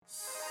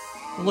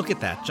Look at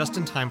that. Just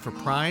in time for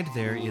Pride,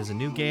 there is a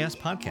new Gay Ass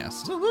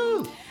podcast.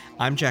 Woo-hoo!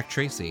 I'm Jack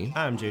Tracy.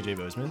 I'm JJ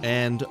Bozeman.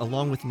 And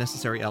along with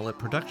Necessary Outlet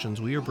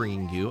Productions, we are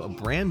bringing you a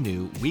brand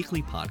new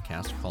weekly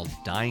podcast called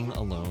Dying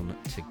Alone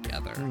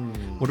Together.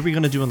 What are we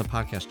going to do on the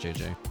podcast,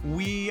 JJ?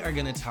 We are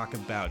going to talk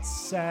about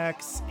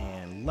sex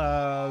and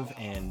love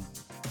and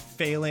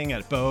failing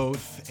at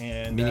both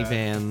and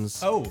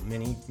minivans.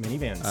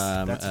 Minivans.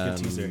 That's a good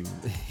teaser.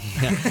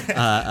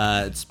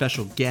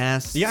 Special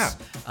guests. Yeah.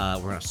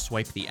 We're going to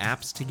swipe the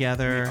apps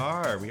together. We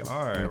are.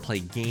 We're going to play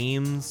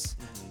games.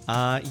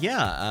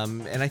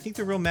 And I think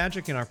the real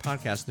magic in our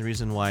podcast, and the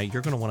reason why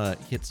you're going to want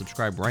to hit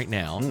subscribe right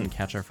now and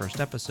catch our first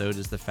episode,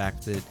 is the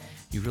fact that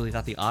you've really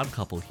got the odd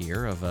couple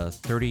here of a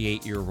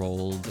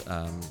 38-year-old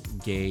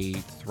gay,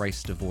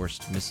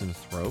 thrice-divorced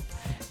misanthrope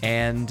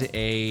and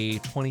a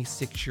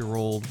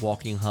 26-year-old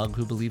walking hug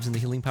who believes in the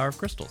healing power of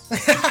crystals.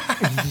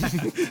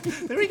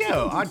 There we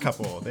go. Odd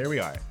couple. There we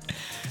are.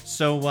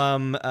 So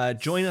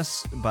join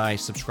us by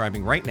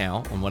subscribing right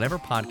now on whatever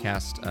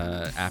podcast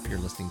app you're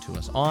listening to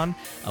us on.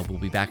 We'll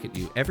be back at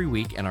you every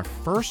week. And our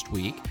first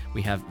week,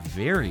 we have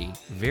very,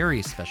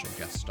 very special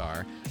guest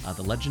star,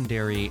 the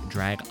legendary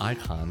drag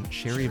icon,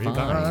 Sherry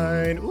Vine.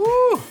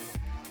 Woo!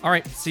 All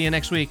right, see you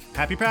next week.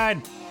 Happy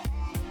Pride.